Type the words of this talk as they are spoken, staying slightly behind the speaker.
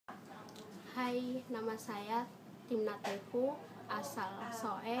Hai, nama saya Martimna asal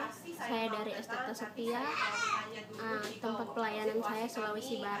Soe. Saya dari STT SETIA. Tempat pelayanan saya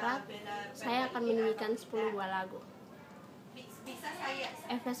Sulawesi Barat. Saya akan menyanyikan 10 buah lagu.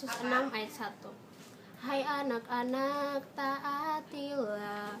 Efesus 6 ayat 1. Hai anak-anak,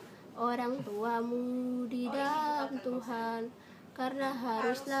 taatilah orang tuamu di dalam Tuhan, karena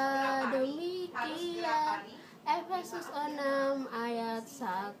haruslah demikian. Efesus 6 ayat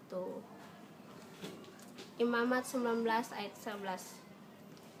 1. Imamat 19 ayat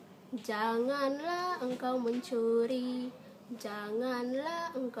 11. Janganlah engkau mencuri,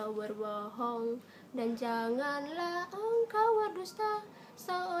 janganlah engkau berbohong, dan janganlah engkau berdusta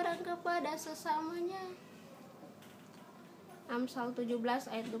seorang kepada sesamanya. Amsal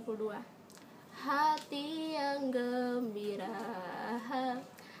 17 ayat 22. Hati yang gembira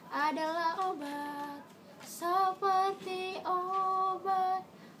adalah obat, seperti obat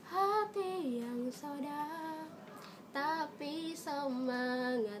hati yang saudara. Tapi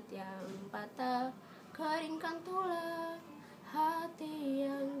semangat yang patah keringkan tulang hati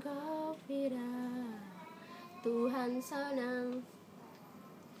yang gembira. Tuhan senang.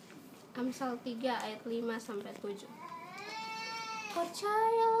 Amsal 3 ayat 5-7.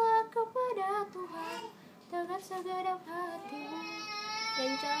 Percayalah kepada Tuhan dengan segenap hatimu,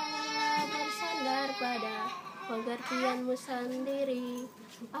 dan janganlah bersandar pada pengertianmu sendiri.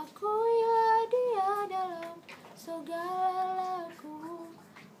 Akuilah Dia dalam segala laku,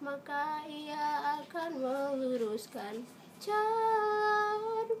 maka Ia akan meluruskan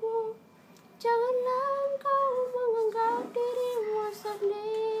jalanmu. Janganlah engkau menganggap dirimu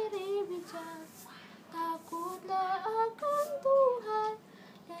sendiri bijak. Takutlah akan Tuhan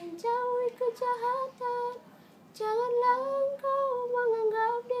dan jauhi kejahatan. Janganlah engkau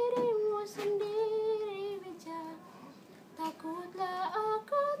menganggap dirimu sendiri bijak. Takutlah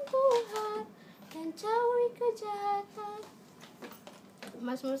akan Tuhan dan jauhi kejahatan.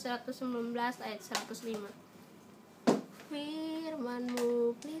 Mazmur 119 ayat 105.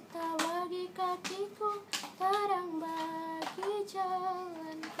 Firman-Mu pelita bagi kakiku, terang bagi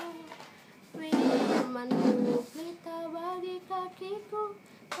jalanku. Firman-Mu pelita bagi kakiku,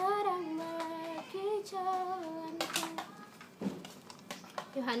 terang bagi jalanku.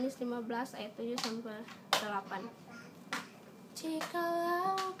 Yohanes 15 ayat 7-8.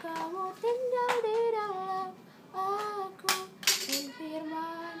 Jikalau kamu tinggal di dalam aku, dan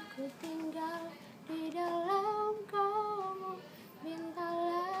firman-Ku tinggal di dalam kamu,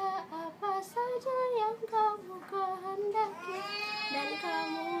 mintalah apa saja yang kamu kehendaki, dan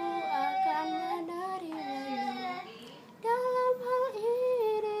kamu akan menerimanya. Dalam hal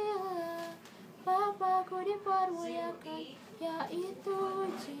inilah Bapa-Ku dipermuliakan, yaitu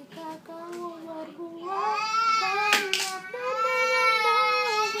jika kamu berbuat banyak dan dengan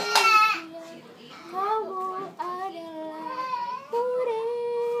demikian kamu adalah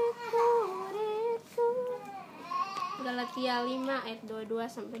murid-murid-Ku. Galatia 5 ayat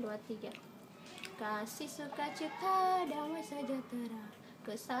 22-23. Kasih, sukacita, damai sejahtera,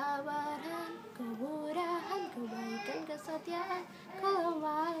 kesabaran, kemurahan, kebaikan, kesetiaan,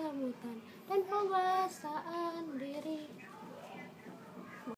 kelemah lembutan, dan penguasaan diri.